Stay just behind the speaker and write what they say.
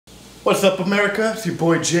What's up, America? It's your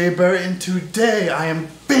boy Jay Barrett, and today I am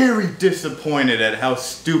very disappointed at how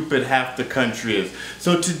stupid half the country is.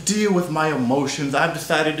 So to deal with my emotions, I've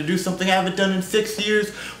decided to do something I haven't done in 6 years,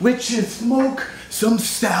 which is smoke some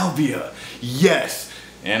salvia. Yes,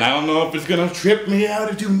 and I don't know if it's gonna trip me out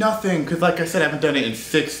or do nothing, because like I said, I haven't done it in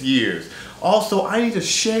 6 years. Also, I need to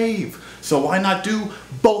shave. So why not do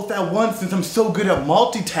both at once since I'm so good at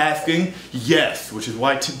multitasking? Yes, which is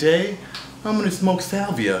why today I'm gonna smoke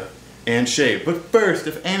salvia and shave. But first,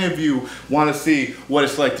 if any of you want to see what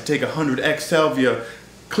it's like to take 100x salvia,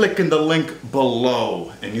 click in the link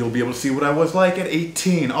below and you'll be able to see what I was like at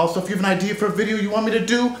 18. Also, if you have an idea for a video you want me to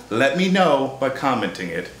do, let me know by commenting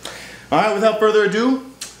it. Alright, without further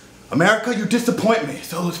ado, America, you disappoint me,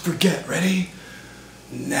 so let's forget. Ready?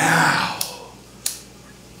 Now.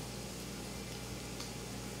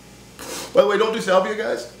 By the way, don't do salvia,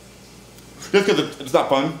 guys. Just because it's not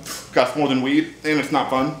fun. It costs more than weed, and it's not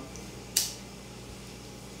fun.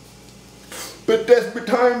 But desperate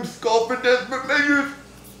times call for desperate measures.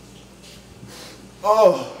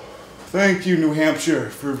 Oh, thank you, New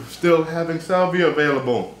Hampshire, for still having salvia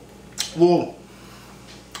available. Well,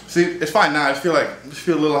 see, it's fine now. I just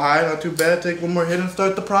feel a little high, not too bad. Take one more hit and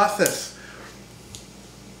start the process.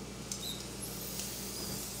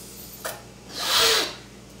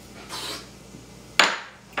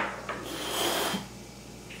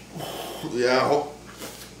 Yeah,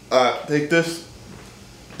 take this.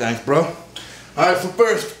 Thanks, bro. Alright, so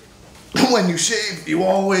first, when you shave, you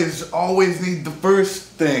always need the first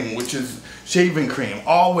thing, which is shaving cream.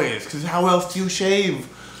 Always, because how else do you shave?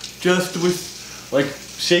 Just with, like,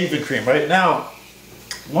 shaving cream. Right now,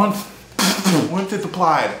 once it's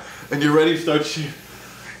applied, and you're ready to start shaving,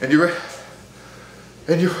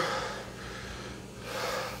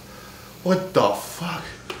 what the fuck?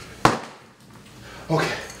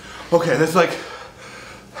 Okay, that's like,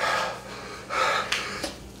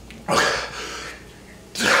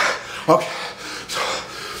 okay, so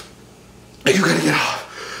you gotta get out.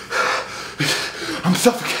 I'm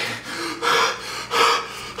suffocating.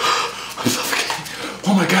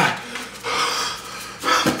 Oh my God.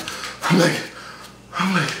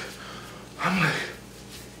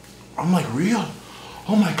 I'm like real.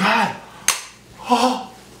 Oh my God.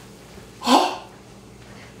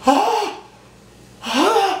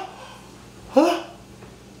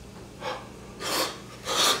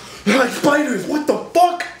 They're like spiders. What the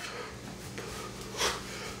fuck?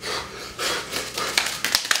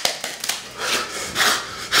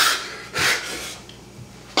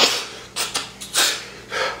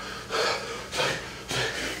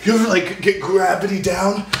 You ever like get gravity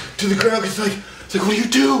down to the ground? It's like what do you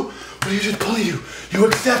do? What do you just pull you? You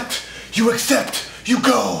accept, you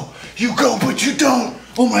go, but you don't.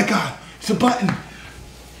 Oh my God, it's a button.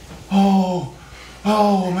 Oh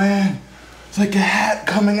man. It's like a hat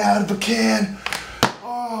coming out of a can.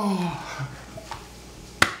 Oh.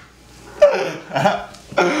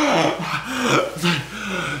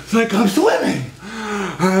 It's like I'm swimming.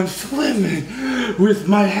 I'm swimming with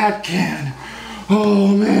my hat can. Oh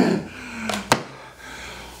man.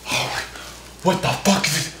 Oh, what the fuck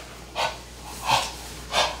is this?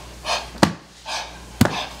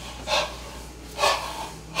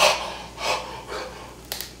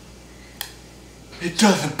 It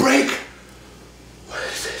doesn't break. What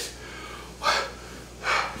is this?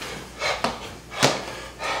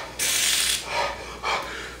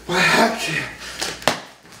 My hat can.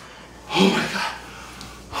 Oh my God.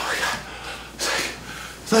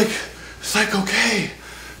 It's like okay.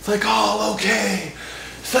 It's like all okay.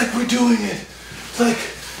 It's like we're doing it.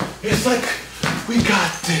 It's like we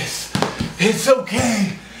got this. It's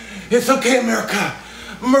okay. It's okay, America.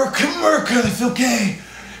 America, it's okay.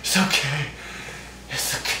 It's okay.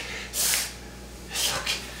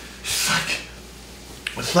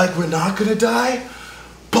 It's like we're not gonna die,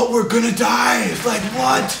 but we're gonna die. It's like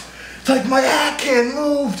what? It's like my hat can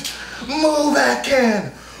moved. Move, hat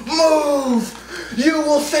can. Move. You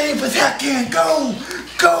will save us, hat can. Go.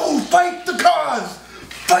 Fight the cause.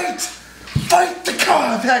 Fight the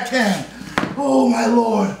cause, hat can. Oh my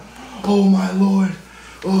Lord.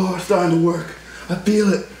 Oh, it's starting to work. I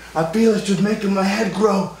feel it. It's just making my head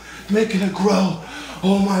grow. Making it grow.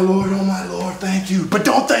 Oh my Lord, thank you. But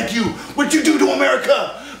don't thank you what you do to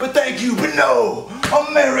America. But thank you, but no.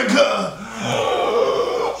 America.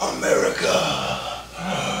 America.